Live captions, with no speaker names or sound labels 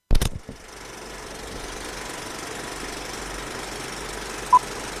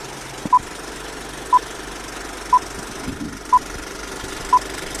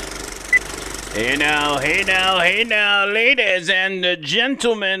Hey now, ladies and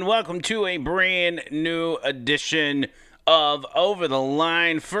gentlemen, welcome to a brand new edition of Over the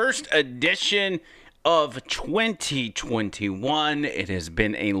Line, first edition of 2021. It has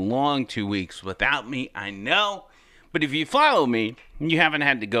been a long 2 weeks without me, I know, but if you follow me, you haven't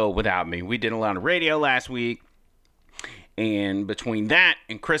had to go without me. We did a lot of radio last week, and between that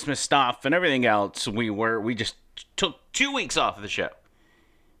and Christmas stuff and everything else, we just took 2 weeks off of the show.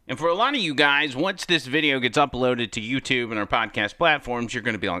 And for a lot of you guys, once this video gets uploaded to YouTube and our podcast platforms, you're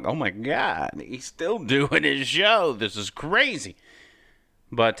going to be like, oh my God, he's still doing his show. This is crazy.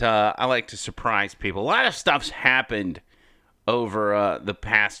 But I like to surprise people. A lot of stuff's happened over the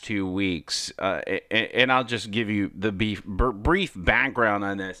past 2 weeks. And I'll just give you the brief background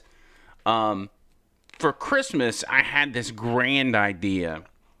on this. For Christmas, I had this grand idea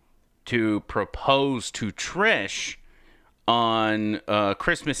to propose to Trish on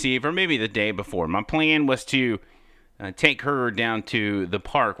Christmas Eve, or maybe the day before. My plan was to take her down to the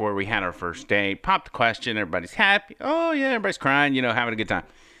park where we had our first date, pop the question, everybody's happy. Oh, yeah, everybody's crying, having a good time.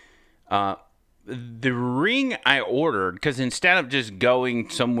 The ring I ordered, because instead of just going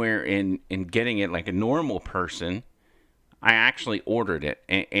somewhere and getting it like a normal person, I actually ordered it.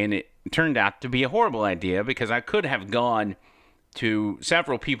 And it turned out to be a horrible idea, because I could have gone to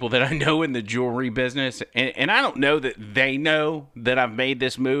several people that I know in the jewelry business, and I don't know that they know that I've made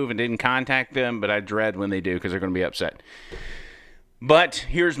this move and didn't contact them, but I dread when they do, because they're going to be upset. But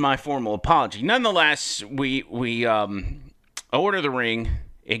here's my formal apology. Nonetheless, we order the ring.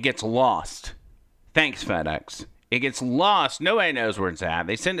 It gets lost. Thanks, FedEx. It gets lost. Nobody knows where it's at.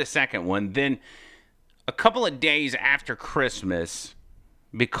 They send a second one. Then a couple of days after Christmas,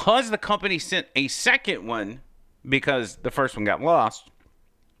 because the company sent a second one, because the first one got lost,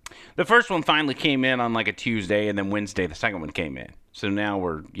 the first one finally came in on like a Tuesday, and then Wednesday the second one came in. So now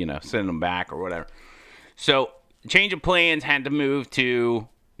we're, sending them back or whatever. So change of plans, had to move to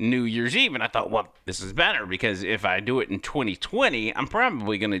New Year's Eve, and I thought, well, this is better, because if I do it in 2020, I'm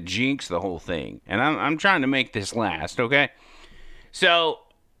probably going to jinx the whole thing. And I'm trying to make this last, okay? So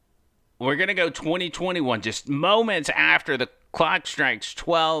we're going to go 2021, just moments after the clock strikes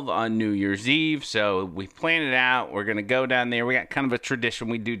 12 on New Year's Eve, so we plan it out. We're going to go down there. We got kind of a tradition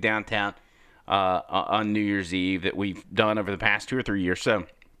we do downtown on New Year's Eve that we've done over the past 2 or 3 years. So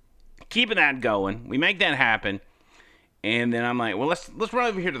keeping that going, we make that happen, and then I'm like, well, let's run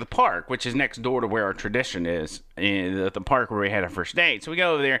over here to the park, which is next door to where our tradition is, and the park where we had our first date. So we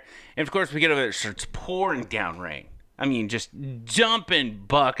go over there, and of course we get over there, it starts pouring down rain. I mean, just dumping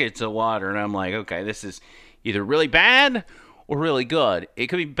buckets of water, and I'm like, okay, this is either really bad or really good. It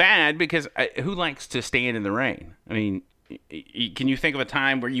could be bad because who likes to stand in the rain? I mean, can you think of a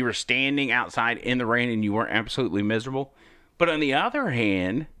time where you were standing outside in the rain and you were absolutely miserable? But on the other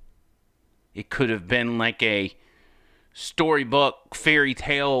hand, it could have been like a storybook, fairy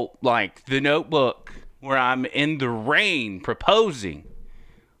tale, like The Notebook, where I'm in the rain proposing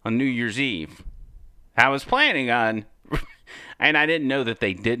on New Year's Eve. I was planning on, and I didn't know that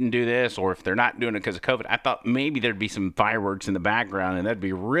they didn't do this, or if they're not doing it because of COVID. I thought maybe there'd be some fireworks in the background, and that'd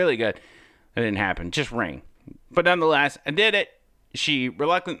be really good. It didn't happen. Just rain. But nonetheless, I did it. She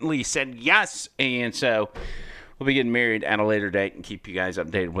reluctantly said yes, and so we'll be getting married at a later date and keep you guys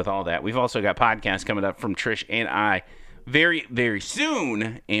updated with all that. We've also got podcasts coming up from Trish and I very, very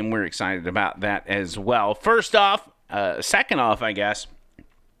soon, and we're excited about that as well. Second off, I guess,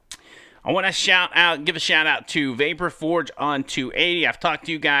 I want to give a shout out to Vapor Forge on 280. I've talked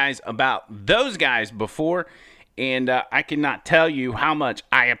to you guys about those guys before, and I cannot tell you how much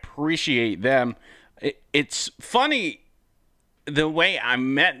I appreciate them. It's funny the way I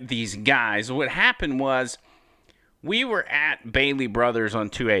met these guys. What happened was we were at Bailey Brothers on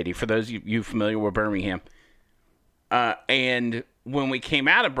 280, for those of you familiar with Birmingham. And when we came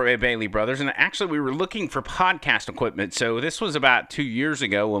out of Bailey Brothers, and actually we were looking for podcast equipment. So this was about 2 years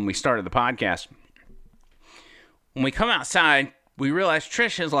ago when we started the podcast. When we come outside, we realized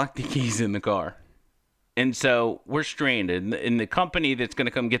Trish has locked the keys in the car. And so we're stranded. And the company that's going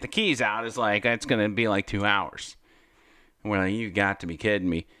to come get the keys out is like, it's going to be like 2 hours. And we're like, you got to be kidding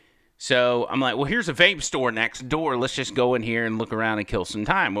me. So I'm like, well, here's a vape store next door. Let's just go in here and look around and kill some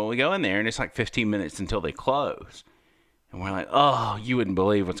time. Well, we go in there, and it's like 15 minutes until they close. And we're like, oh, you wouldn't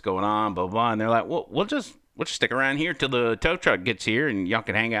believe what's going on, blah, blah. And they're like, well, we'll just stick around here till the tow truck gets here, and y'all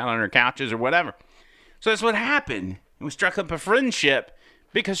can hang out on our couches or whatever. So that's what happened. And we struck up a friendship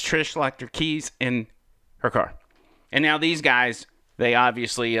because Trish locked her keys in her car. And now these guys, they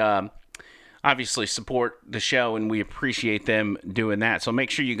obviously support the show, and we appreciate them doing that. So make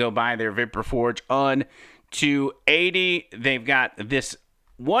sure you go by their Vapor Forge on 280. They've got this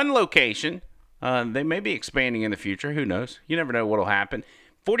one location They may be expanding in the future. Who knows? You never know what will happen.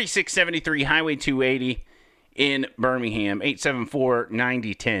 4673 Highway 280 in Birmingham.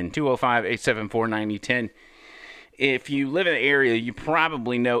 874-9010. 205-874-9010. If you live in the area, you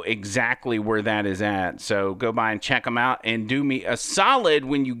probably know exactly where that is at. So go by and check them out and do me a solid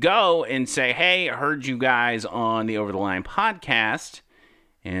when you go and say, hey, I heard you guys on the Over the Line podcast.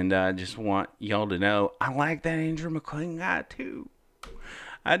 And I just want y'all to know I like that Andrew McLean guy too.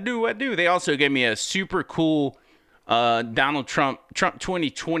 I do. They also gave me a super cool Donald Trump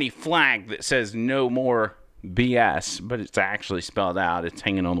 2020 flag that says no more BS, but it's actually spelled out. It's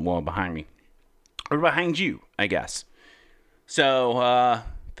hanging on the wall behind me. Or behind you, I guess. So,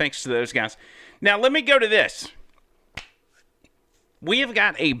 thanks to those guys. Now, let me go to this. We have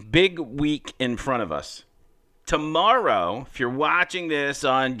got a big week in front of us. Tomorrow, if you're watching this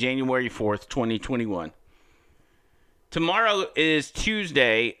on January 4th, 2021, tomorrow is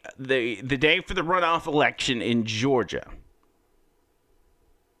Tuesday, the day for the runoff election in Georgia.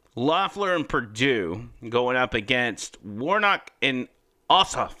 Loeffler and Perdue going up against Warnock and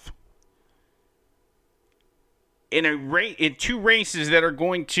Ossoff in two races that are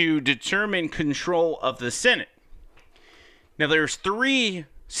going to determine control of the Senate. Now, there's three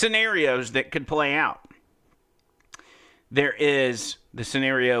scenarios that could play out. There is the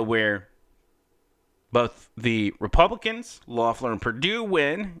scenario where both the Republicans, Loeffler and Perdue,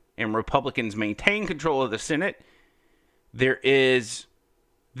 win, and Republicans maintain control of the Senate. There is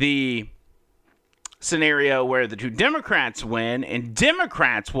the scenario where the two Democrats win, and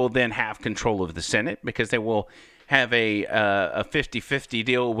Democrats will then have control of the Senate because they will have a 50-50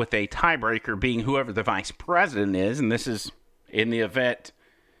 deal with a tiebreaker being whoever the vice president is, and this is in the event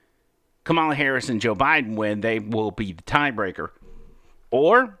Kamala Harris and Joe Biden win, they will be the tiebreaker.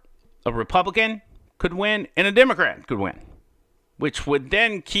 Or a Republican could win and a Democrat could win, which would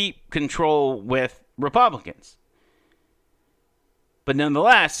then keep control with Republicans. But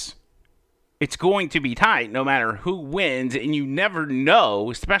nonetheless, it's going to be tight no matter who wins, and you never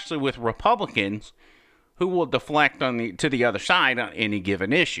know, especially with Republicans, who will deflect to the other side on any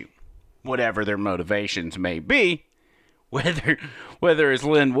given issue, whatever their motivations may be. Whether it's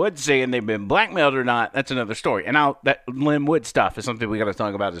Lynn Wood saying they've been blackmailed or not, that's another story. And that Lynn Wood stuff is something we got to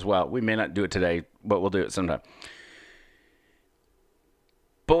talk about as well. We may not do it today, but we'll do it sometime.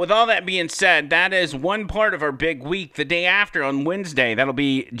 But with all that being said, that is one part of our big week. The day after, on Wednesday, that'll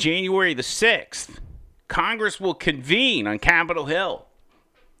be January the 6th, Congress will convene on Capitol Hill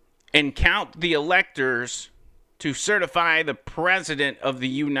and count the electors to certify the President of the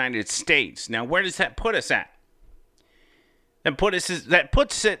United States. Now, where does that put us at? That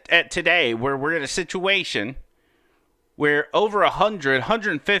puts it at today, where we're in a situation where over 100,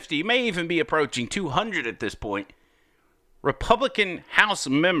 150, may even be approaching 200 at this point, Republican House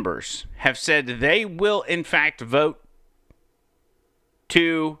members have said they will, in fact, vote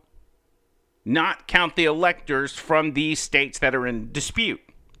to not count the electors from these states that are in dispute,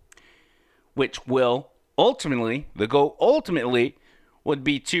 which will ultimately, the goal ultimately would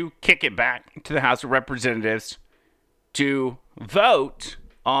be to kick it back to the House of Representatives to vote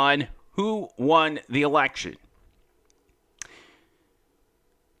on who won the election.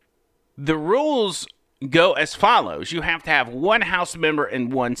 The rules go as follows. You have to have one House member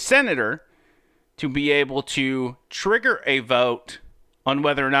and one senator to be able to trigger a vote on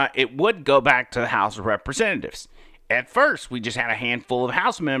whether or not it would go back to the House of Representatives. At first, we just had a handful of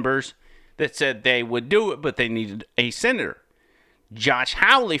House members that said they would do it, but they needed a senator. Josh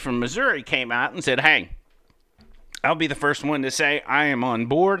Hawley from Missouri came out and said, hey, I'll be the first one to say I am on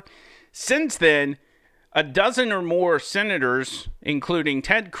board. Since then, a dozen or more senators, including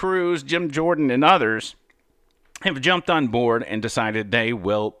Ted Cruz, Jim Jordan, and others, have jumped on board and decided they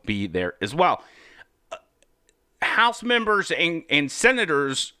will be there as well. House members and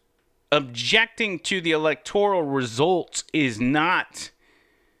senators objecting to the electoral results is not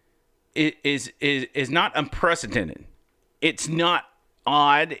unprecedented. It's not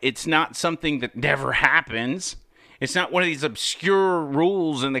odd. It's not something that never happens. It's not one of these obscure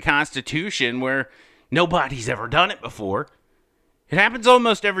rules in the Constitution where nobody's ever done it before. It happens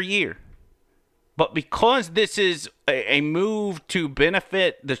almost every year. But because this is a move to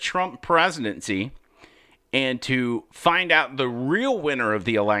benefit the Trump presidency and to find out the real winner of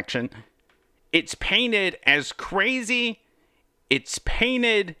the election, it's painted as crazy. It's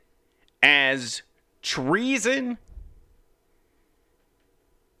painted as treason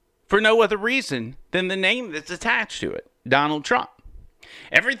for no other reason than the name that's attached to it, Donald Trump.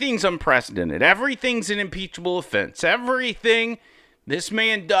 Everything's unprecedented. Everything's an impeachable offense. Everything this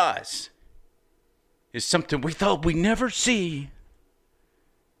man does is something we thought we'd never see.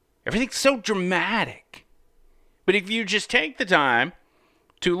 Everything's so dramatic. But if you just take the time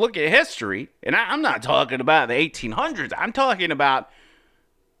to look at history, and I'm not talking about the 1800s, I'm talking about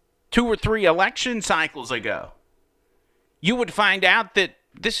 2 or 3 election cycles ago, you would find out that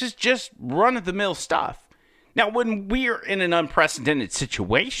this is just run-of-the-mill stuff. Now, when we're in an unprecedented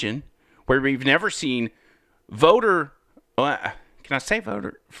situation where we've never seen voter... can I say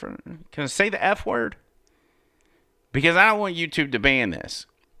voter? Can I say the F word? Because I don't want YouTube to ban this.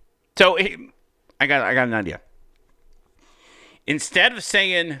 So, I got an idea. Instead of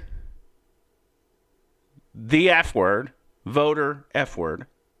saying the F word, voter F word,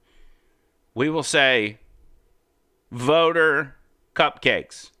 we will say voter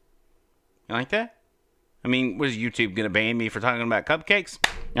cupcakes. You like that? I mean, what is YouTube going to ban me for talking about cupcakes?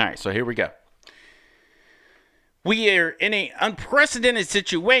 All right, so here we go. We are in an unprecedented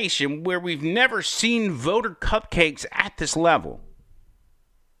situation where we've never seen voter cupcakes at this level.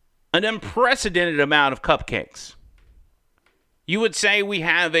 An unprecedented amount of cupcakes. You would say we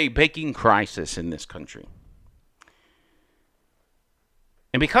have a baking crisis in this country.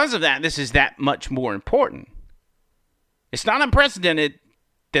 And because of that, this is that much more important. It's not unprecedented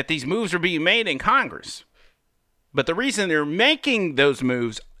that these moves are being made in Congress. But the reason they're making those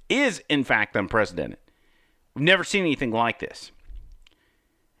moves is, in fact, unprecedented. We've never seen anything like this.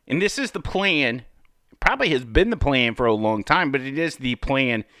 And this is the plan, probably has been the plan for a long time, but it is the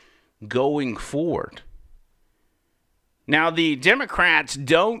plan going forward. Now, the Democrats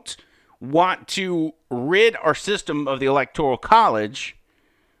don't want to rid our system of the Electoral College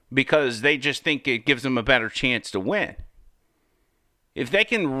because they just think it gives them a better chance to win. If they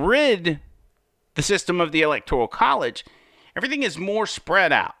can rid the system of the Electoral College, everything is more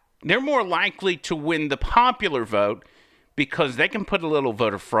spread out. They're more likely to win the popular vote because they can put a little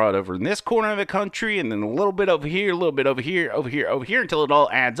voter fraud over in this corner of the country and then a little bit over here, a little bit over here, over here, over here until it all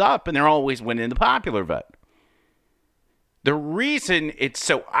adds up and they're always winning the popular vote. The reason it's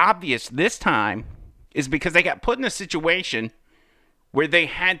so obvious this time is because they got put in a situation where they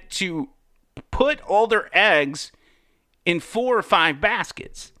had to put all their eggs in 4 or 5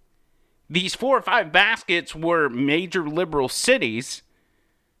 baskets. These 4 or 5 baskets were major liberal cities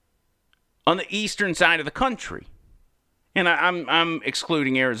on the eastern side of the country. And I'm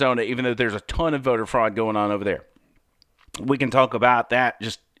excluding Arizona, even though there's a ton of voter fraud going on over there. We can talk about that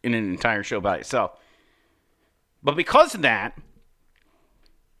just in an entire show by itself. But because of that,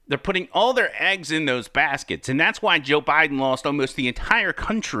 they're putting all their eggs in those baskets. And that's why Joe Biden lost almost the entire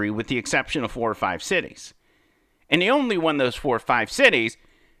country with the exception of 4 or 5 cities. And he only won those 4 or 5 cities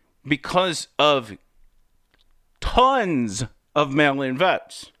because of tons of mail-in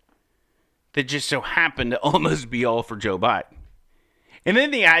votes that just so happened to almost be all for Joe Biden. And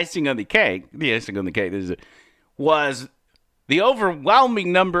then the icing on the cake was the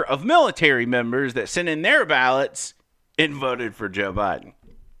overwhelming number of military members that sent in their ballots and voted for Joe Biden.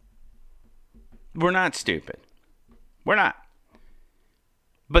 We're not stupid. We're not.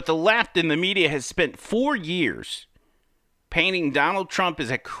 But the left and the media has spent 4 years painting Donald Trump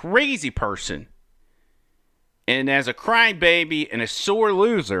as a crazy person and as a crybaby and a sore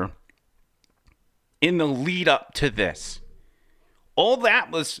loser in the lead up to this. All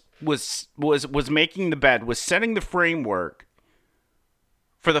that was making the bed, was setting the framework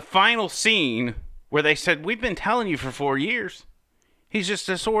for the final scene where they said, we've been telling you for 4 years, he's just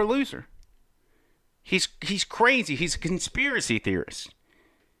a sore loser. He's crazy. He's a conspiracy theorist.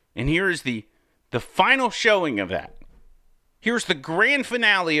 And here is the final showing of that. Here's the grand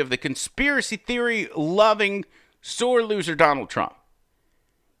finale of the conspiracy theory loving sore loser Donald Trump.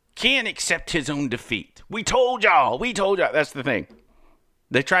 Can't accept his own defeat. We told y'all. That's the thing.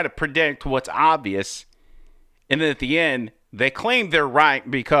 They try to predict what's obvious, and then at the end, they claim they're right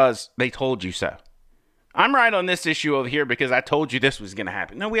because they told you so. I'm right on this issue over here because I told you this was going to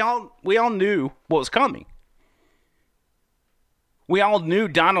happen. No, we all knew what was coming. We all knew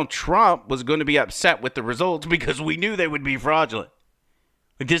Donald Trump was going to be upset with the results because we knew they would be fraudulent.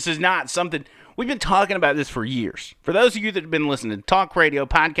 This is not something... We've been talking about this for years. For those of you that have been listening to talk radio,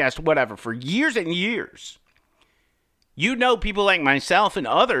 podcast, whatever, for years and years, you know people like myself and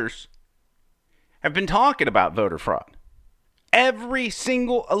others have been talking about voter fraud. Every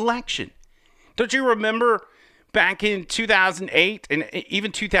single election. Don't you remember back in 2008 and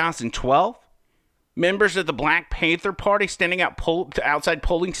even 2012? Members of the Black Panther Party standing outside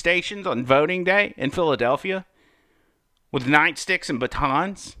polling stations on voting day in Philadelphia with nightsticks and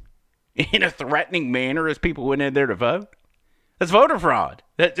batons in a threatening manner as people went in there to vote. That's voter fraud.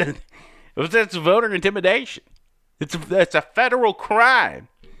 That's voter intimidation. That's a federal crime.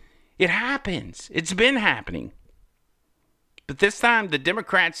 It happens. It's been happening. But this time, the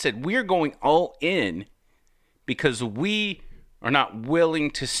Democrats said, we're going all in because we are not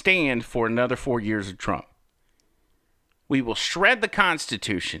willing to stand for another 4 years of Trump. We will shred the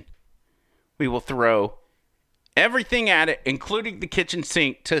Constitution. We will throw everything at it, including the kitchen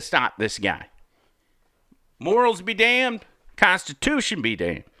sink, to stop this guy. Morals be damned. Constitution be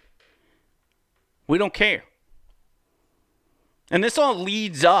damned. We don't care. And this all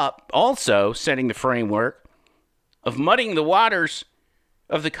leads up, also setting the framework of muddying the waters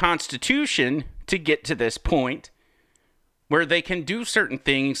of the Constitution to get to this point where they can do certain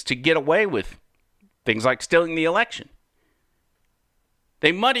things to get away with things like stealing the election.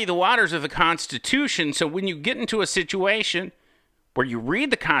 They muddy the waters of the Constitution, so when you get into a situation where you read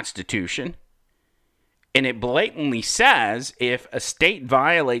the Constitution and it blatantly says if a state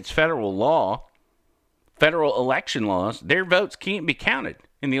violates federal law, federal election laws, their votes can't be counted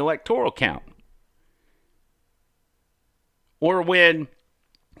in the electoral count. Or when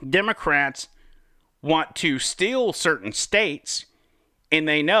Democrats want to steal certain states, and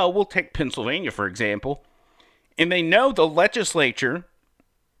they know, we'll take Pennsylvania for example, and they know the legislature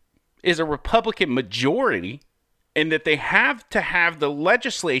is a Republican majority, and that they have to have the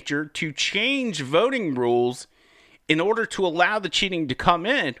legislature to change voting rules in order to allow the cheating to come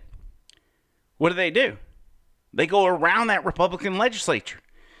in, what do? They go around that Republican legislature.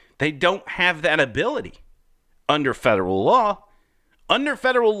 They don't have that ability under federal law. Under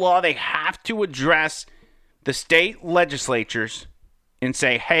federal law, they have to address the state legislatures and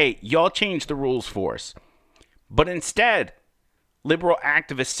say, hey, y'all change the rules for us. But instead, liberal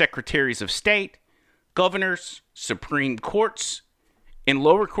activist secretaries of state, governors, Supreme Courts, and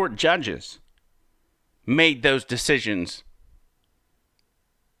lower court judges made those decisions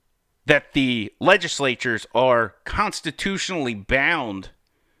that the legislatures are constitutionally bound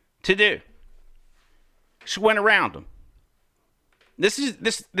to do. She went around them.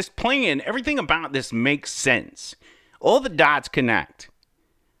 This plan, everything about this makes sense. All the dots connect.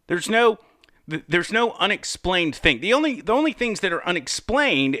 There's no unexplained thing. The only things that are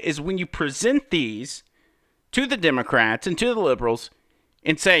unexplained is when you present these to the Democrats and to the liberals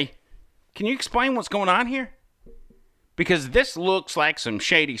and say, can you explain what's going on here? Because this looks like some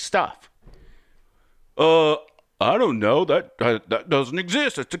shady stuff. I don't know. That doesn't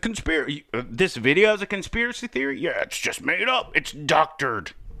exist. It's a conspiracy. This video is a conspiracy theory? Yeah, it's just made up. It's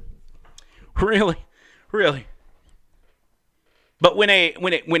doctored. Really? But when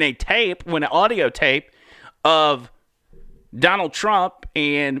an audio tape of Donald Trump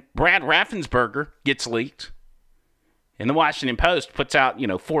and Brad Raffensperger gets leaked, and the Washington Post puts out,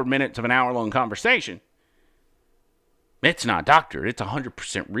 4 minutes of an hour-long conversation, it's not doctored. It's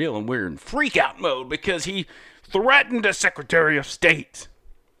 100% real, and we're in freak-out mode because he threatened a Secretary of State.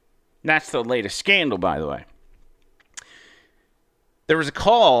 That's the latest scandal, by the way. There was a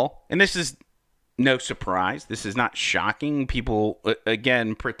call, and this is no surprise. This is not shocking. People,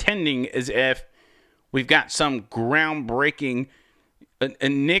 again, pretending as if we've got some groundbreaking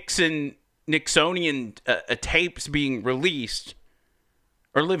Nixonian tapes being released,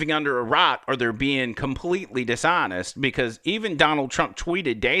 or living under a rock, or they're being completely dishonest, because even Donald Trump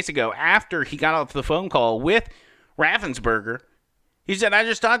tweeted days ago after he got off the phone call with Raffensperger, he said, I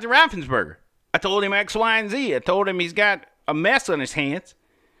just talked to Raffensperger. I told him X, Y, and Z. I told him he's got a mess on his hands.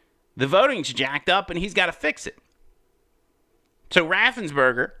 The voting's jacked up, and he's got to fix it. So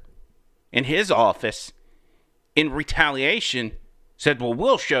Raffensperger, in his office, in retaliation, said, well,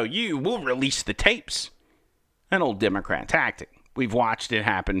 we'll show you. We'll release the tapes. An old Democrat tactic. We've watched it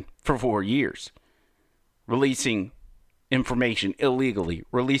happen for 4 years. Releasing information illegally.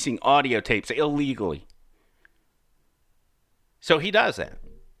 Releasing audio tapes illegally. So he does that.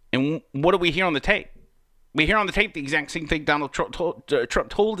 And what do we hear on the tape? We hear on the tape the exact same thing Donald Trump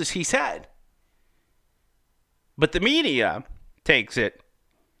told us he said. But the media takes it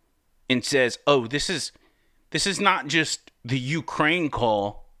and says, oh, this is not just the Ukraine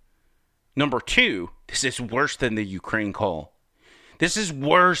call. Number 2, this is worse than the Ukraine call. This is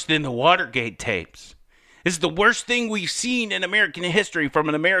worse than the Watergate tapes. This is the worst thing we've seen in American history from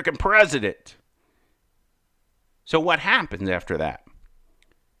an American president. So what happens after that?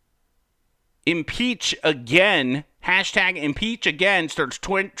 Impeach again, hashtag impeach again starts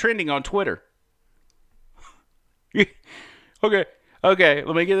trending on Twitter. Okay,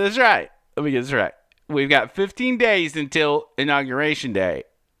 let me get this right. We've got 15 days until Inauguration Day,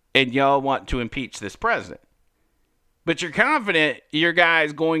 and y'all want to impeach this president. But you're confident your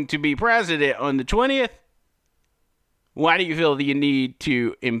guy's going to be president on the 20th? Why do you feel that you need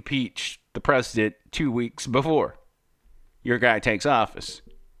to impeach the president 2 weeks before your guy takes office?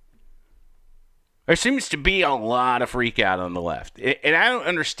 There seems to be a lot of freak out on the left. And I don't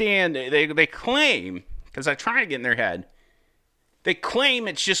understand. They claim, because I try to get in their head, they claim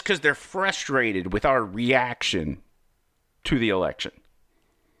it's just because they're frustrated with our reaction to the election.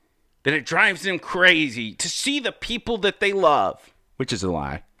 That it drives them crazy to see the people that they love, which is a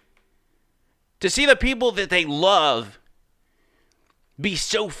lie, to see the people that they love be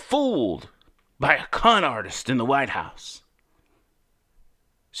so fooled by a con artist in the White House.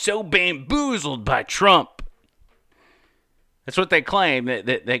 So bamboozled by Trump. That's what they claim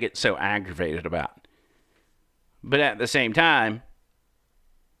that they get so aggravated about. But at the same time,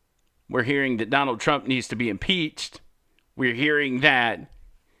 we're hearing that Donald Trump needs to be impeached. We're hearing that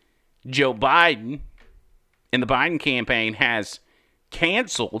Joe Biden and the Biden campaign has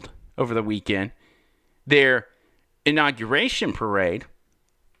canceled over the weekend their inauguration parade.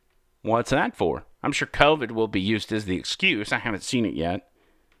 What's that for? I'm sure COVID will be used as the excuse. I haven't seen it yet.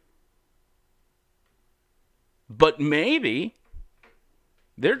 But maybe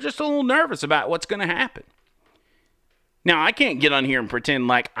they're just a little nervous about what's going to happen. Now, I can't get on here and pretend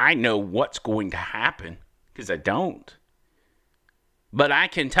like I know what's going to happen, because I don't. But I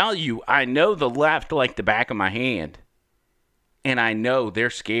can tell you, I know the left like the back of my hand. And I know they're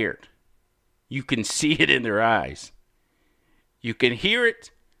scared. You can see it in their eyes. You can hear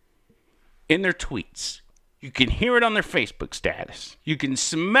it in their tweets. You can hear it on their Facebook status. You can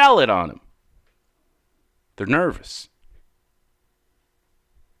smell it on them. They're nervous.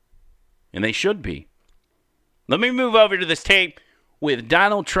 And they should be. Let me move over to this tape with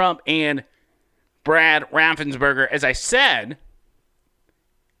Donald Trump and Brad Raffensperger. As I said,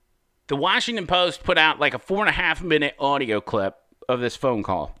 the Washington Post put out like a 4.5-minute audio clip of this phone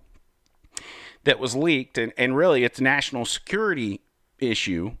call that was leaked. And really, it's a national security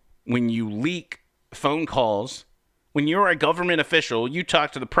issue when you leak phone calls. When you're a government official, you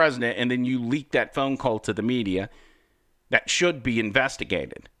talk to the president and then you leak that phone call to the media. That should be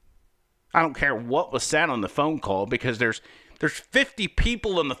investigated. I don't care what was said on the phone call, because there's 50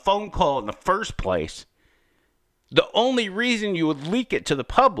 people on the phone call in the first place. The only reason you would leak it to the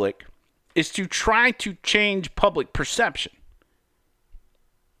public is to try to change public perception,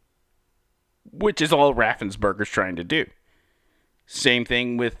 which is all Raffensperger's trying to do. Same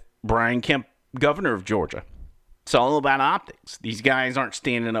thing with Brian Kemp, governor of Georgia. It's all about optics. These guys aren't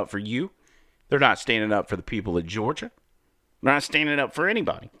standing up for you. They're not standing up for the people of Georgia. They're not standing up for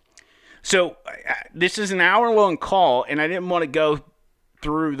anybody. So this is an hour-long call, and I didn't want to go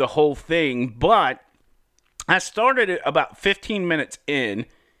through the whole thing, but I started it about 15 minutes in,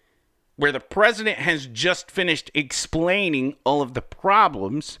 where the president has just finished explaining all of the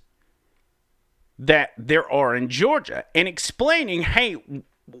problems that there are in Georgia, and explaining, hey,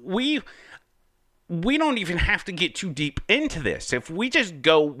 we don't even have to get too deep into this. If we just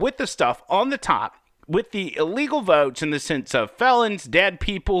go with the stuff on the top, with the illegal votes in the sense of felons, dead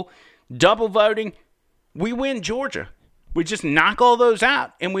people, double voting, we win Georgia. We just knock all those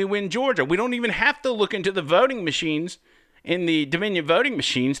out and we win Georgia. We don't even have to look into the voting machines in the Dominion voting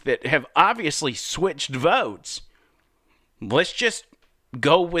machines that have obviously switched votes. Let's just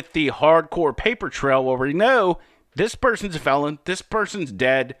go with the hardcore paper trail where we know this person's a felon, this person's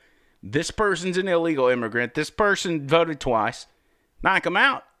dead, this person's an illegal immigrant, this person voted twice. Knock them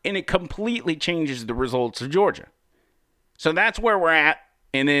out, and it completely changes the results of Georgia. So that's where we're at.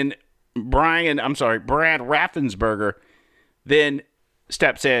 And then Brad Raffensperger then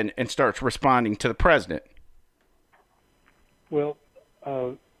steps in and starts responding to the president. Well,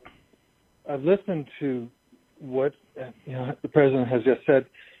 I've listened to what the president has just said.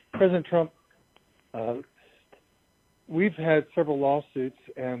 President Trump, we've had several lawsuits,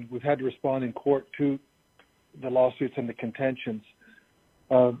 and we've had to respond in court to the lawsuits and the contentions.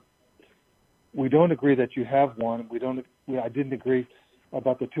 We don't agree that you have one. I didn't agree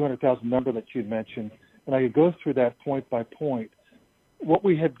about the 200,000 number that you mentioned, and I could go through that point by point. What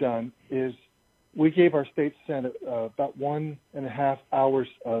we had done is we gave our state senate about 1.5 hours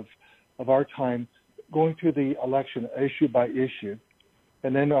of our time going through the election issue by issue,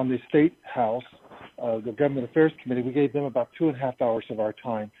 and then on the state house, the government affairs committee, we gave them about 2.5 hours of our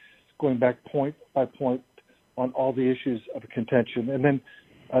time, going back point by point on all the issues of contention. And then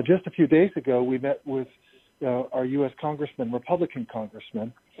just a few days ago, we met with our U.S. congressman, Republican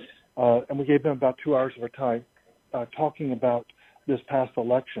congressman, and we gave them about 2 hours of our time talking about this past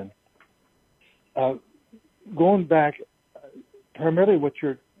election. Going back, primarily what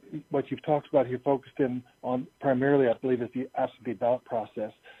you've talked about here, focused in on primarily, I believe, is the absentee ballot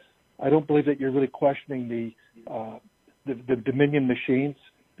process. I don't believe that you're really questioning the Dominion machines,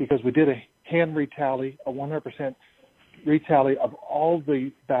 because we did a hand retally, a 100% retally of all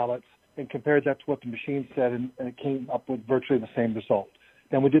the ballots and compared that to what the machine said, and it came up with virtually the same result.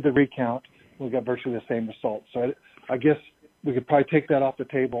 Then we did the recount, and we got virtually the same result. So I guess we could probably take that off the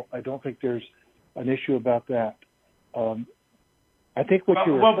table. I don't think there's an issue about that. I think what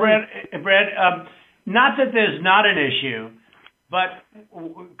you were saying, Brad, not that there's not an issue, but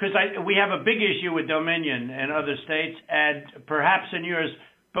because we have a big issue with Dominion and other states, and perhaps in yours,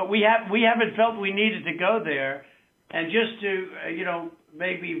 but we haven't felt we needed to go there. And just to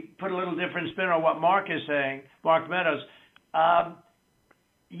maybe put a little different spin on what Mark is saying, Mark Meadows.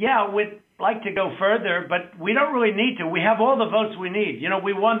 We'd like to go further, but we don't really need to. We have all the votes we need.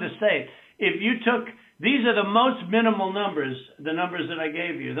 We won the state. If you took, these are the most minimal numbers, the numbers that I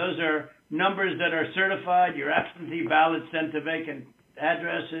gave you. Those are numbers that are certified, your absentee ballots sent to vacant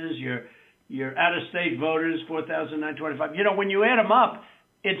addresses, your out-of-state voters, 4,925. When you add them up,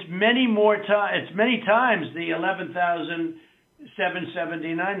 it's many times the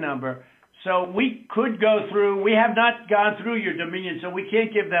 11,779 number. So we could go through. We have not gone through your Dominion, so we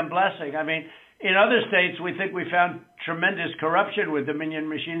can't give them blessing. I mean, in other states, we think we found tremendous corruption with Dominion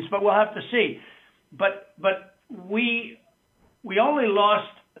machines, but we'll have to see. But we only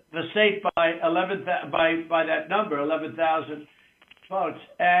lost the state by by that number, 11,000 votes,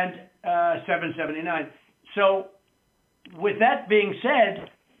 and 779. So with that being said,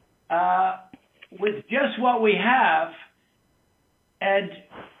 with just what we have, and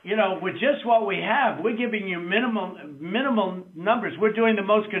with just what we have, we're giving you minimal numbers. We're doing the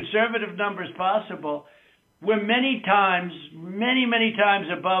most conservative numbers possible. We're many times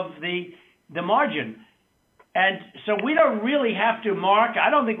above the margin, and so we don't really have to, Mark. I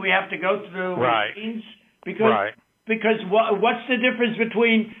don't think we have to go through machines because what's the difference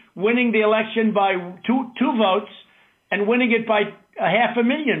between winning the election by two votes and winning it by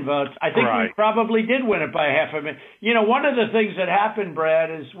 500,000 votes? I think we probably did win it by 500,000. One of the things that happened, Brad,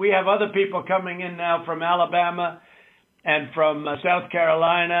 is we have other people coming in now from Alabama and from South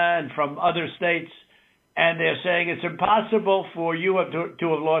Carolina and from other states, and they're saying it's impossible for you to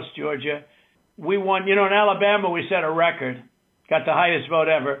have lost Georgia. We won, in Alabama we set a record, got the highest vote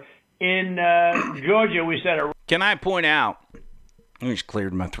ever. In Georgia we set a. Can I point out? I just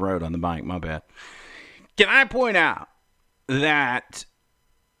cleared my throat on the mic. My bad. Can I point out that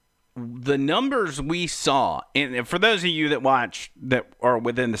the numbers we saw, and for those of you that watch that are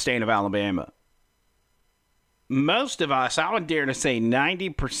within the state of Alabama, most of us, I would dare to say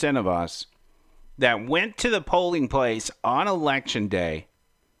 90% of us that went to the polling place on election day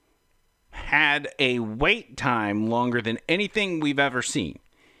had a wait time longer than anything we've ever seen.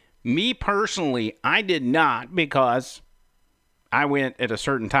 Me personally, I did not, because I went at a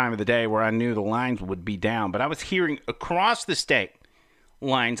certain time of the day where I knew the lines would be down, but I was hearing across the state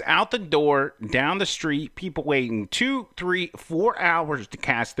lines out the door, down the street, people waiting 2, 3, 4 hours to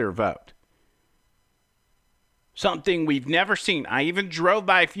cast their vote. Something we've never seen. I even drove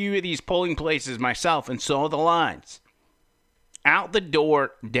by a few of these polling places myself and saw the lines. Out the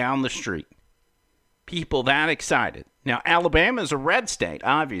door, down the street. People that excited. Now, Alabama is a red state,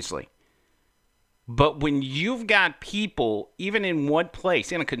 obviously. But when you've got people, even in one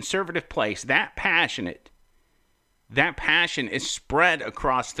place, in a conservative place, that passionate, that passion is spread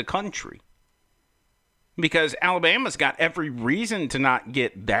across the country. Because Alabama's got every reason to not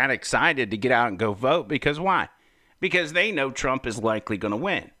get that excited to get out and go vote. Because why? Because they know Trump is likely going to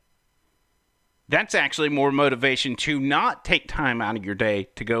win. That's actually more motivation to not take time out of your day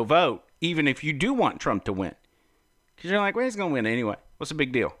to go vote, even if you do want Trump to win. Because you're like, well, he's going to win anyway. What's the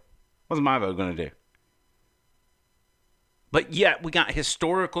big deal? What's my vote going to do? But yet, we got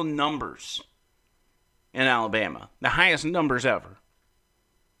historical numbers in Alabama. The highest numbers ever.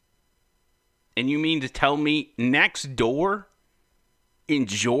 And you mean to tell me next door in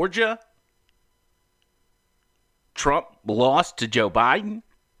Georgia, Trump lost to Joe Biden?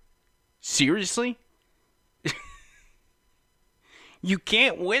 Seriously? You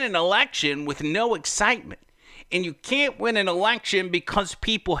can't win an election with no excitement. And you can't win an election because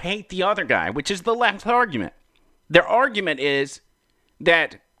people hate the other guy, which is the left's argument. Their argument is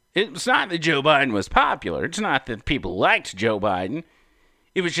that it's not that Joe Biden was popular. It's not that people liked Joe Biden.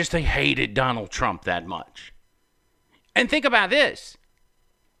 It was just they hated Donald Trump that much. And think about this.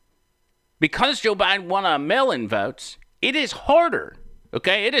 Because Joe Biden won on mail-in votes, it is harder,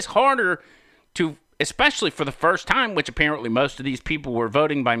 okay? It is harder to, especially for the first time, which apparently most of these people were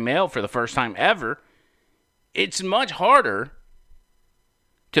voting by mail for the first time ever. It's much harder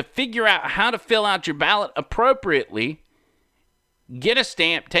to figure out how to fill out your ballot appropriately, get a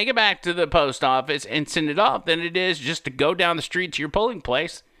stamp, take it back to the post office, and send it off than it is just to go down the street to your polling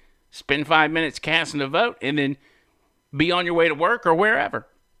place, spend 5 minutes casting a vote, and then be on your way to work or wherever.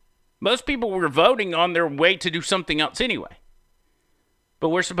 Most people were voting on their way to do something else anyway. But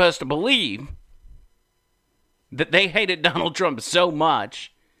we're supposed to believe that they hated Donald Trump so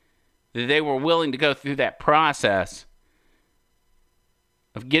much that they were willing to go through that process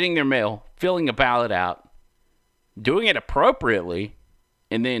of getting their mail, filling a ballot out, doing it appropriately,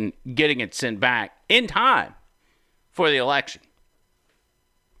 and then getting it sent back in time for the election.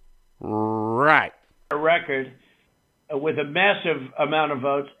 Right. A record with a massive amount of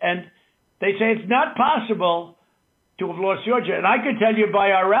votes, and they say it's not possible to have lost Georgia. And I could tell you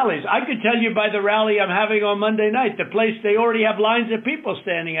by our rallies. I could tell you by the rally I'm having on Monday night, the place they already have lines of people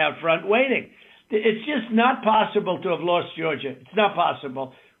standing out front waiting. It's just not possible to have lost Georgia. It's not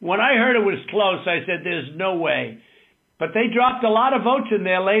possible. When I heard it was close, I said, there's no way. But they dropped a lot of votes in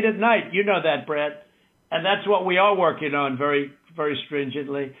there late at night. You know that, Brett. And that's what we are working on very, very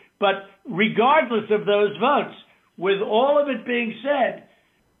stringently. But regardless of those votes, with all of it being said,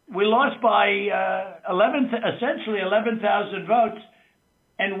 we lost by essentially 11,000 votes,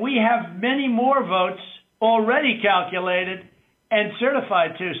 and we have many more votes already calculated and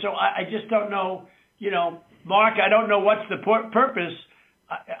certified too. So I just don't know, Mark, I don't know what's the purpose.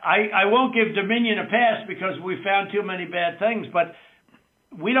 I won't give Dominion a pass because we found too many bad things, but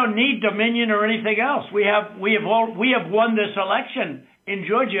we don't need Dominion or anything else. We have won this election in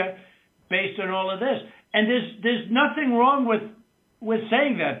Georgia based on all of this. And there's nothing wrong with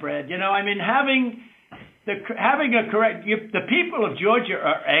saying that, Brad. Having a correct, the people of Georgia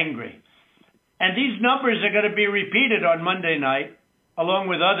are angry. And these numbers are going to be repeated on Monday night, along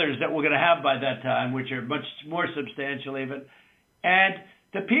with others that we're going to have by that time, which are much more substantial even. And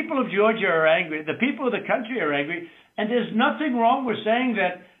the people of Georgia are angry. The people of the country are angry. And there's nothing wrong with saying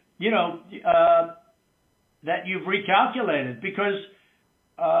that, that you've recalculated, because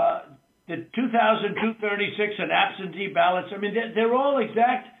the 2,236 and absentee ballots, they're all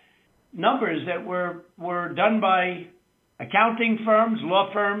exact numbers that were done by accounting firms, law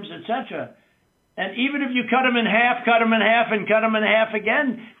firms, etc. And even if you cut them in half, and cut them in half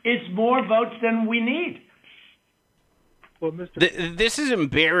again, it's more votes than we need. Well, This is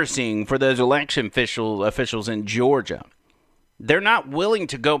embarrassing for those election officials in Georgia. They're not willing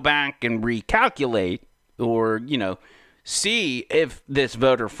to go back and recalculate or, see if this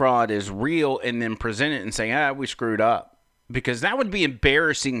voter fraud is real and then present it and say, we screwed up. Because that would be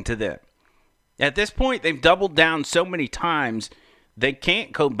embarrassing to them. At this point, they've doubled down so many times, they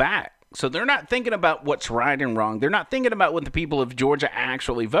can't go back. So they're not thinking about what's right and wrong. They're not thinking about what the people of Georgia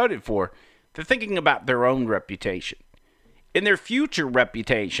actually voted for. They're thinking about their own reputation and their future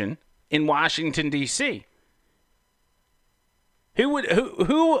reputation in Washington, D.C.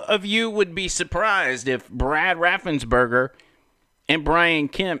 Who of you would be surprised if Brad Raffensperger and Brian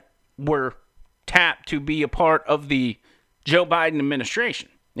Kemp were tapped to be a part of the Joe Biden administration?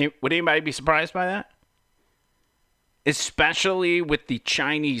 Would anybody be surprised by that? Especially with the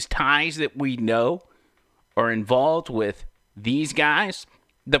Chinese ties that we know are involved with these guys,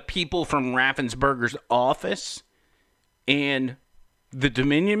 the people from Raffensperger's office, and the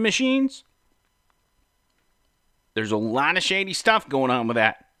Dominion machines. There's a lot of shady stuff going on with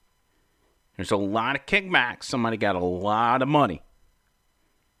that. There's a lot of kickbacks. Somebody got a lot of money.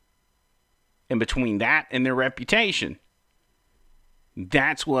 And between that and their reputation,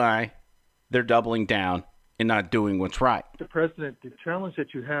 that's why they're doubling down and not doing what's right. Mr. President, the challenge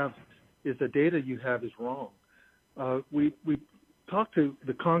that you have is the data you have is wrong. We talked to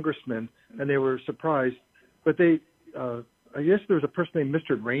the congressmen, and they were surprised. But I guess there was a person named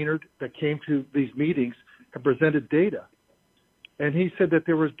Mr. Raynard that came to these meetings and presented data. And he said that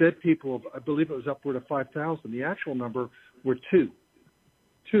there was dead people, I believe it was upward of 5,000. The actual number were two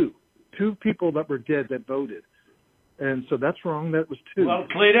people that were dead that voted. And so that's wrong. That was two. Well,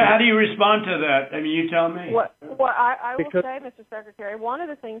 Cleta, how do you respond to that? You tell me. Well, I will say, Mr. Secretary, one of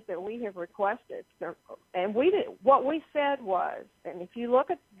the things that we have requested, and what we said was, and if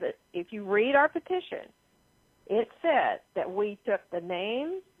you read our petition, it said that we took the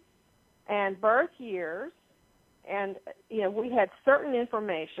names and birth years, and we had certain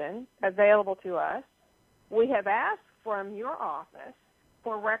information available to us. We have asked from your office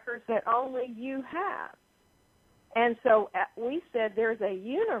for records that only you have. And so we said there's a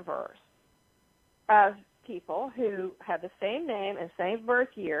universe of people who have the same name and same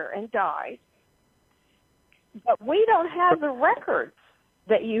birth year and died, but we don't have the records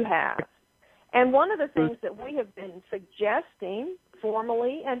that you have. And one of the things that we have been suggesting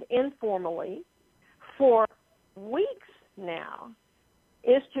formally and informally for weeks now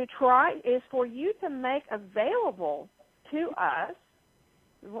is for you to make available to us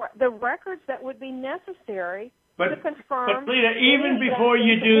the records that would be necessary to confirm. But Cleta, even before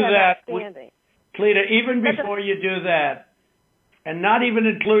you do that, Cleta, even before you do that, and not even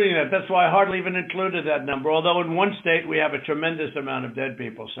including that, that's why I hardly even included that number, although in one state we have a tremendous amount of dead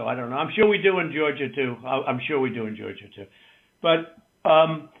people, so I don't know. I'm sure we do in Georgia, too. But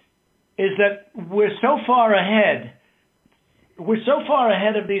is that we're so far ahead. We're so far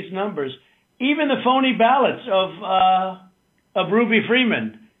ahead of these numbers. Even the phony ballots of Ruby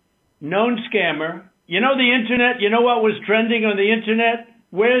Freeman, known scammer. You know the internet? You know what was trending on the internet?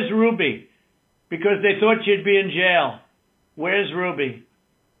 Where's Ruby? Because they thought she'd be in jail. Where's Ruby?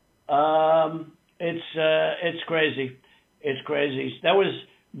 It's crazy. It's crazy. That was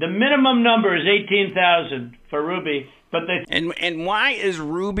the minimum number is 18,000 for Ruby, but they and why is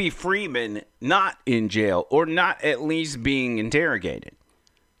Ruby Freeman not in jail or not at least being interrogated?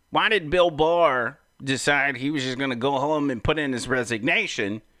 Why did Bill Barr decide he was just going to go home and put in his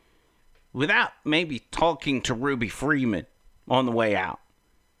resignation without maybe talking to Ruby Freeman on the way out?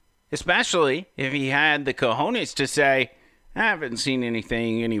 Especially if he had the cojones to say, I haven't seen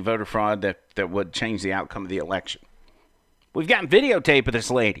any voter fraud that would change the outcome of the election. We've got videotape of this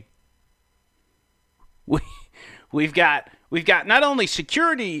lady. We've got not only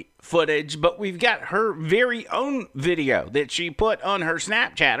security footage, but we've got her very own video that she put on her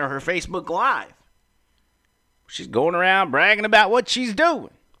Snapchat or her Facebook Live. She's going around bragging about what she's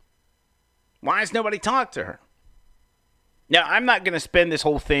doing. Why has nobody talked to her? Now, I'm not going to spend this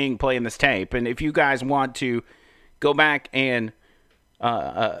whole thing playing this tape, and if you guys want to go back and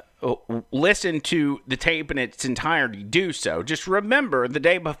listen to the tape in its entirety, do so. Just remember, the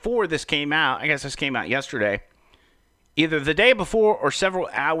day before this came out, I guess this came out yesterday, either the day before or several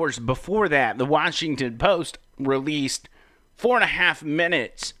hours before that, the Washington Post released 4.5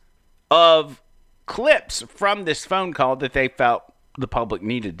 minutes of clips from this phone call that they felt the public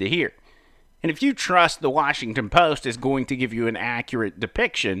needed to hear. And if you trust the Washington Post is going to give you an accurate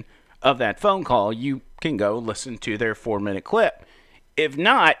depiction of that phone call, you can go listen to their 4-minute clip. If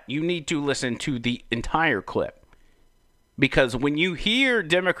not, you need to listen to the entire clip. Because when you hear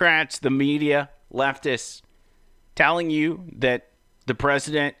Democrats, the media, leftists, telling you that the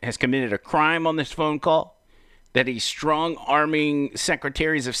president has committed a crime on this phone call, that he's strong-arming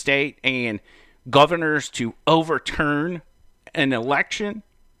secretaries of state and governors to overturn an election,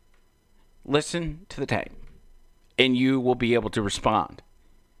 listen to the tape, and you will be able to respond.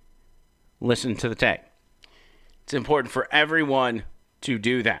 Listen to the tape. It's important for everyone to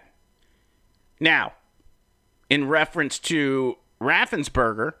do that. Now, in reference to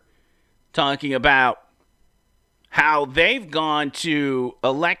Raffensperger, talking about how they've gone to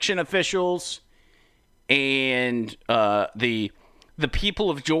election officials and the people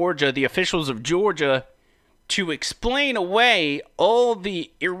of Georgia, the officials of Georgia, to explain away all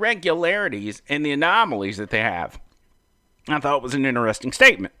the irregularities and the anomalies that they have. I thought it was an interesting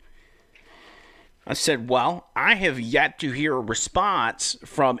statement. I said, well, I have yet to hear a response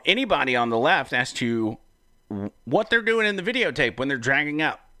from anybody on the left as to what they're doing in the videotape when they're dragging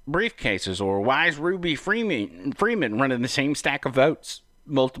out briefcases, or why is Ruby Freeman running the same stack of votes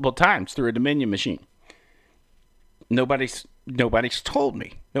multiple times through a Dominion machine. Nobody's told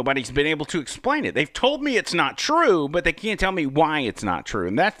me. Nobody's been able to explain it. They've told me it's not true, but they can't tell me why it's not true.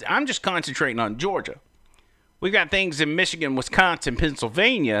 And I'm just concentrating on Georgia. We've got things in Michigan, Wisconsin,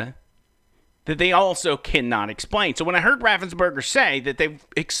 Pennsylvania that they also cannot explain. So when I heard Raffensperger say that they've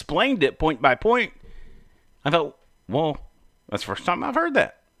explained it point by point, I thought, well, that's the first time I've heard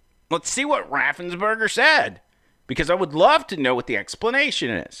that. Let's see what Raffensperger said, because I would love to know what the explanation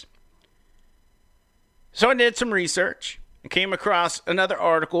is. So I did some research. I came across another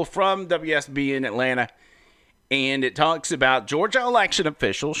article from WSB in Atlanta, and it talks about Georgia election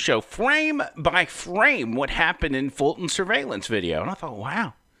officials show frame by frame what happened in Fulton surveillance video. And I thought,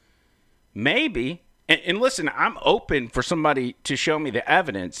 wow, maybe. And listen, I'm open for somebody to show me the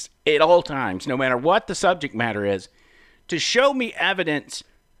evidence at all times, no matter what the subject matter is, to show me evidence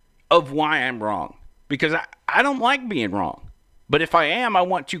of why I'm wrong. Because I don't like being wrong. But if I am, I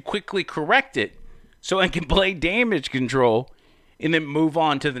want to quickly correct it so I can play damage control and then move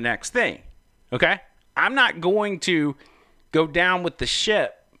on to the next thing. Okay? I'm not going to go down with the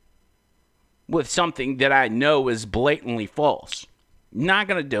ship with something that I know is blatantly false. Not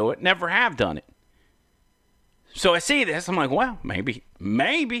going to do it. Never have done it. So I see this. I'm like, well, maybe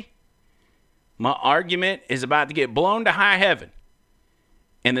my argument is about to get blown to high heaven.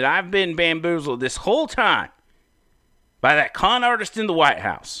 And that I've been bamboozled this whole time by that con artist in the White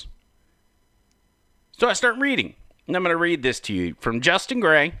House. So I start reading. And I'm going to read this to you from Justin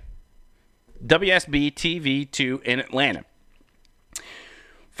Gray, WSB TV 2 in Atlanta.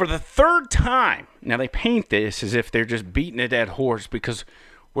 For the third time, now they paint this as if they're just beating a dead horse because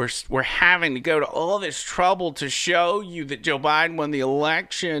we're having to go to all this trouble to show you that Joe Biden won the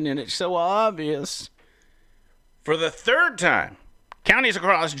election, and it's so obvious. For the third time, counties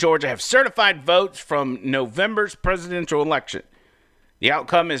across Georgia have certified votes from November's presidential election. The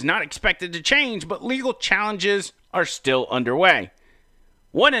outcome is not expected to change, but legal challenges are still underway.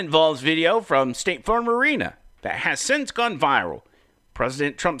 One involves video from State Farm Arena that has since gone viral.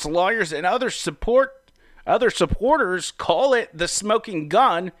 President Trump's lawyers and other supporters call it the smoking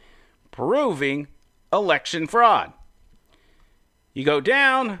gun, proving election fraud. You go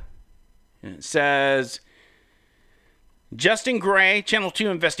down, and it says, Justin Gray, Channel 2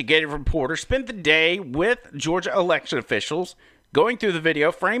 investigative reporter, spent the day with Georgia election officials going through the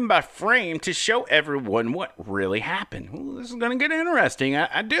video frame by frame to show everyone what really happened. Well, this is going to get interesting.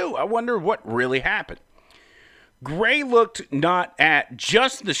 I wonder what really happened. Gray looked not at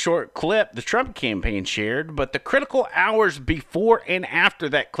just the short clip the Trump campaign shared, but the critical hours before and after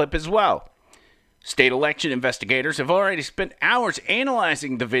that clip as well. State election investigators have already spent hours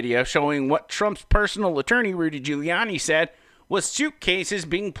analyzing the video showing what Trump's personal attorney, Rudy Giuliani, said was suitcases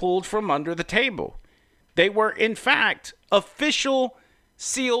being pulled from under the table. They were, in fact, official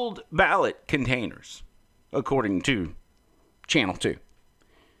sealed ballot containers, according to Channel 2.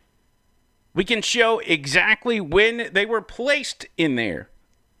 We can show exactly when they were placed in there,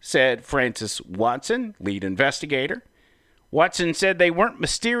 said Francis Watson, lead investigator. Watson said they weren't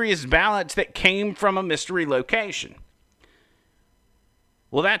mysterious ballots that came from a mystery location.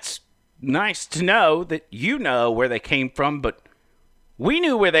 Well, that's nice to know that you know where they came from, but we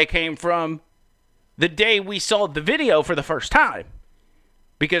knew where they came from the day we saw the video for the first time.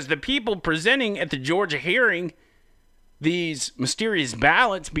 Because the people presenting at the Georgia hearing these mysterious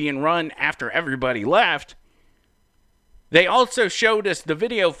ballots being run after everybody left, they also showed us the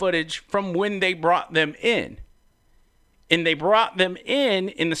video footage from when they brought them in. And they brought them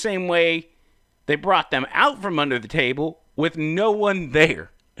in the same way they brought them out from under the table with no one there.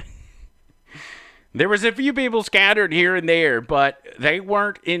 There was a few people scattered here and there, but they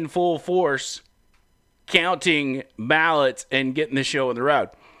weren't in full force counting ballots and getting the show on the road.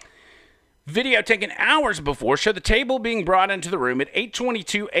 Video taken hours before showed the table being brought into the room at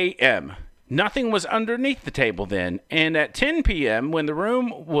 8:22 a.m. Nothing was underneath the table then, and at 10 p.m., when the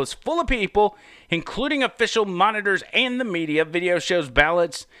room was full of people, including official monitors and the media, video shows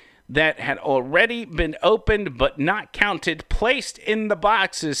ballots that had already been opened but not counted, placed in the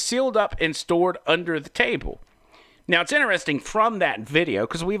boxes, sealed up, and stored under the table. Now, it's interesting from that video,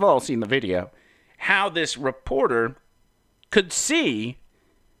 because we've all seen the video, how this reporter could see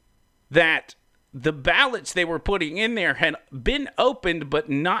that the ballots they were putting in there had been opened but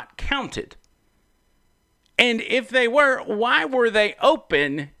not counted. And if they were, why were they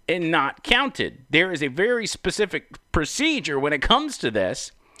open and not counted? There is a very specific procedure when it comes to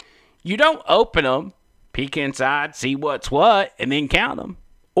this. You don't open them, peek inside, see what's what, and then count them.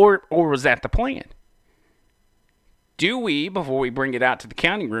 Or was that the plan? Do we, before we bring it out to the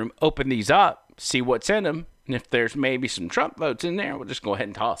counting room, open these up, see what's in them, and if there's maybe some Trump votes in there, we'll just go ahead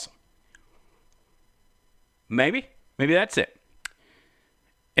and toss them? Maybe that's it.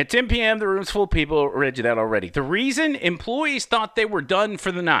 At 10 p.m., the room's full of people. Read you that already. The reason employees thought they were done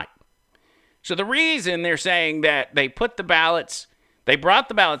for the night. So the reason they're saying that they brought the ballots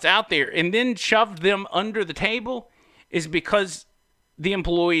out there and then shoved them under the table is because the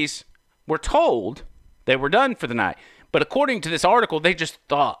employees were told they were done for the night. But according to this article, they just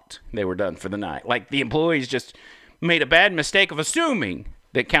thought they were done for the night. Like the employees just made a bad mistake of assuming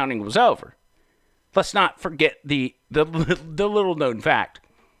that counting was over. Let's not forget the little known fact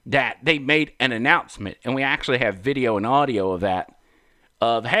that they made an announcement, and we actually have video and audio of that,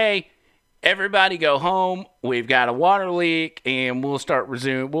 of, hey, everybody go home, we've got a water leak, and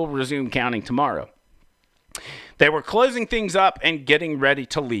we'll resume counting tomorrow. They were closing things up and getting ready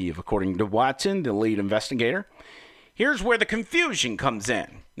to leave, according to Watson, the lead investigator. Here's where the confusion comes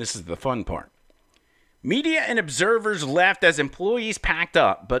in. This is the fun part. Media and observers left as employees packed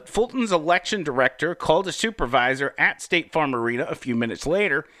up, but Fulton's election director called a supervisor at State Farm Arena a few minutes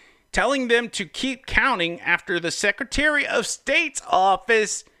later, telling them to keep counting after the Secretary of State's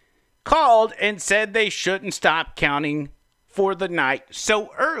office called and said they shouldn't stop counting for the night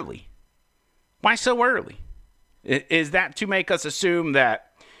so early. Why so early? Is that to make us assume that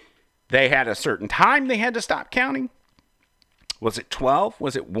they had a certain time they had to stop counting? Was it 12?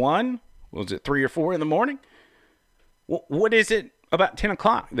 Was it 1? Was it 3 or 4 in the morning? What is it about 10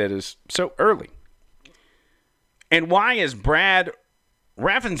 o'clock that is so early? And why is Brad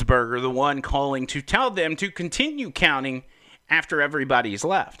Raffensperger the one calling to tell them to continue counting after everybody's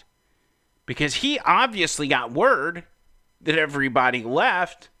left. Because he obviously got word that everybody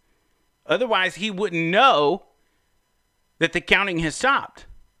left. Otherwise, he wouldn't know that the counting has stopped.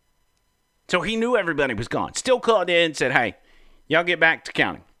 So he knew everybody was gone. Still called in and said, hey, y'all get back to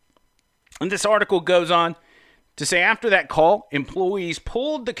counting. And this article goes on to say after that call, employees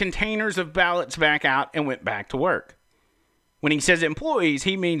pulled the containers of ballots back out and went back to work. When he says employees,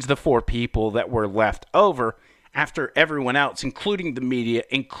 he means the 4 people that were left over after everyone else, including the media,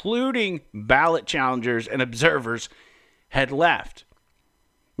 including ballot challengers and observers, had left.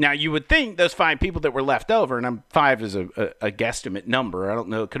 Now, you would think those 5 people that were left over, and 5 is a guesstimate number. I don't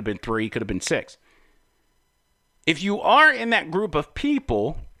know. It could have been 3, could have been 6. If you are in that group of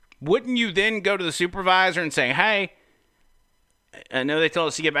people, wouldn't you then go to the supervisor and say, hey, I know they told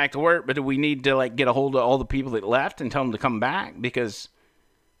us to get back to work, but do we need to get a hold of all the people that left and tell them to come back? Because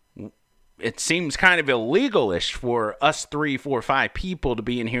it seems kind of illegal-ish for us 3, 4, 5 people to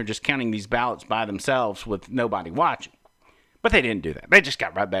be in here just counting these ballots by themselves with nobody watching. But they didn't do that. They just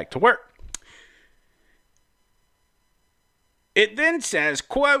got right back to work. It then says,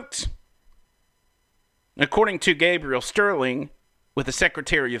 quote, according to Gabriel Sterling with the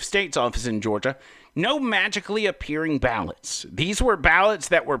Secretary of State's office in Georgia, no magically appearing ballots. These were ballots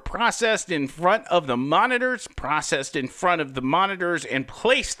that were processed in front of the monitors, and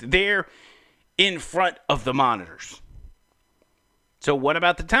placed there in front of the monitors. So what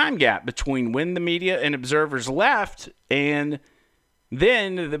about the time gap between when the media and observers left and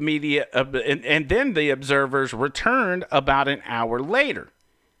then the media and then the observers returned about an hour later?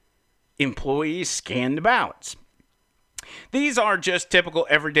 Employees scanned the ballots. These are just typical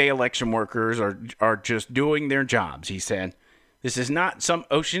everyday election workers are just doing their jobs, he said. This is not some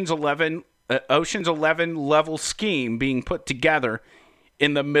Ocean's 11 level scheme being put together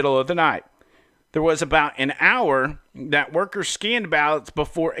in the middle of the night. There was about an hour that workers scanned ballots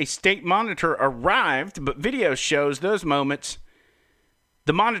before a state monitor arrived, but video shows those moments.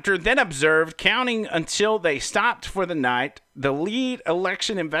 The monitor then observed counting until they stopped for the night. The lead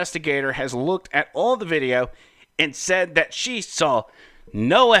election investigator has looked at all the video and said that she saw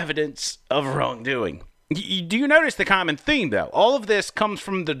no evidence of wrongdoing. Do you notice the common theme, though? All of this comes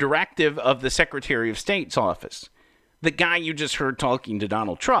from the directive of the Secretary of State's office, the guy you just heard talking to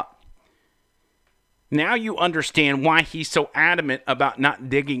Donald Trump. Now you understand why he's so adamant about not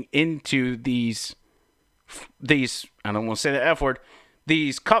digging into these, I don't want to say the F word,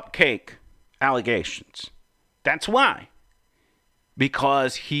 these cupcake allegations. That's why.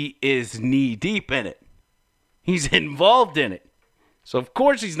 Because he is knee deep in it. He's involved in it. So of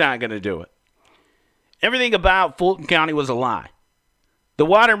course he's not going to do it. Everything about Fulton County was a lie. The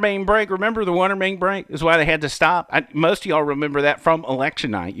water main break, remember the water main break is why they had to stop? Most of y'all remember that from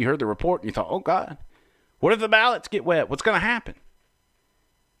election night. You heard the report and you thought, oh God, what if the ballots get wet? What's going to happen?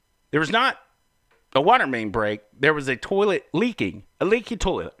 There was not a water main break. There was a toilet leaking, a leaky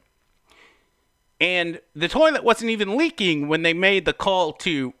toilet. And the toilet wasn't even leaking when they made the call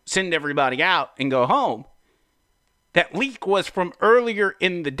to send everybody out and go home. That leak was from earlier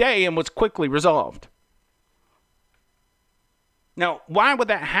in the day and was quickly resolved. Now, why would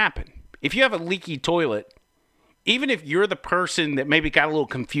that happen? If you have a leaky toilet, even if you're the person that maybe got a little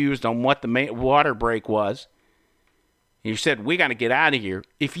confused on what the water break was, you said, we got to get out of here.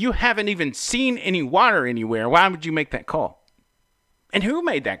 If you haven't even seen any water anywhere, why would you make that call? And who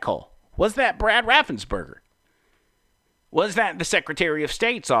made that call? Was that Brad Raffensperger? Was that the Secretary of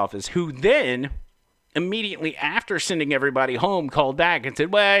State's office, who then, immediately after sending everybody home, called back and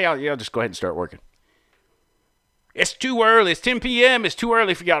said, well, y'all just go ahead and start working. It's too early. It's 10 p.m. It's too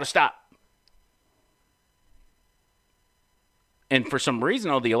early for y'all to stop. And for some reason,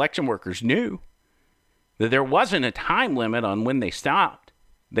 all the election workers knew that there wasn't a time limit on when they stopped.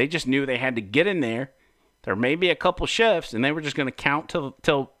 They just knew they had to get in there. There may be a couple shifts, and they were just going to count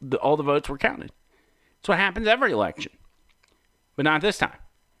till all the votes were counted. That's what happens every election. But not this time.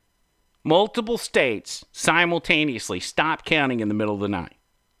 Multiple states simultaneously stop counting in the middle of the night.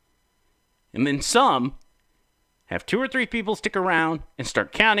 And then some have 2 or 3 people stick around and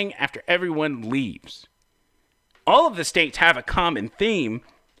start counting after everyone leaves. All of the states have a common theme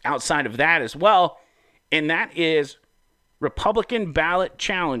outside of that as well, and that is Republican ballot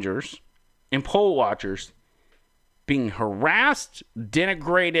challengers and poll watchers being harassed,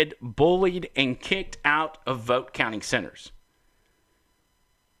 denigrated, bullied, and kicked out of vote counting centers.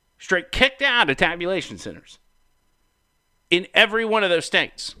 Straight kicked out of tabulation centers in every one of those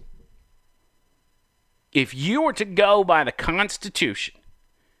states. If you were to go by the Constitution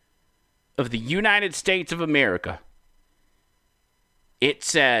of the United States of America, it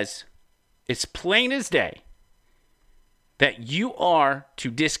says, it's plain as day, that you are to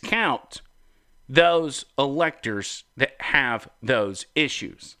discount those electors that have those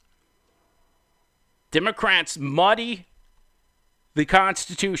issues. Democrats muddy the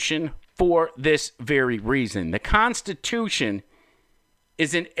Constitution for this very reason. The Constitution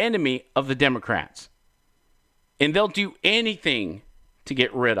is an enemy of the Democrats, and they'll do anything to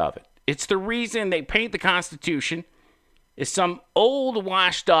get rid of it. It's the reason they paint the Constitution as some old,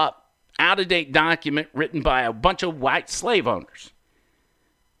 washed up, out-of-date document written by a bunch of white slave owners.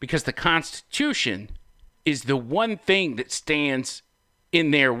 Because the Constitution is the one thing that stands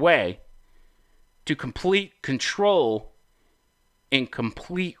in their way to complete control and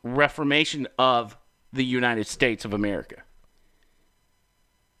complete reformation of the United States of America.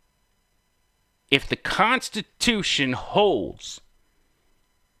 If the Constitution holds,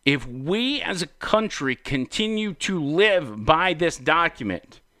 if we as a country continue to live by this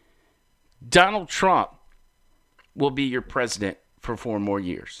document, Donald Trump will be your president for 4 more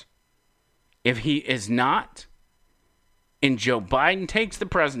years. If he is not, and Joe Biden takes the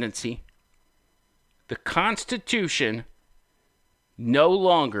presidency, the Constitution no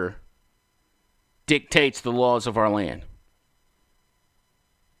longer dictates the laws of our land.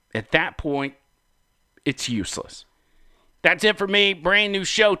 At that point, it's useless. That's it for me. Brand new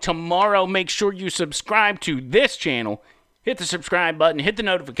show tomorrow. Make sure you subscribe to this channel. Hit the subscribe button. Hit the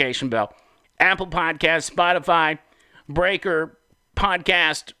notification bell. Apple Podcasts, Spotify, Breaker,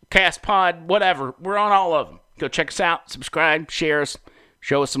 Podcast, CastPod, whatever. We're on all of them. Go check us out. Subscribe, share us,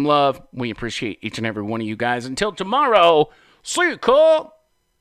 show us some love. We appreciate each and every one of you guys. Until tomorrow, see you, cool.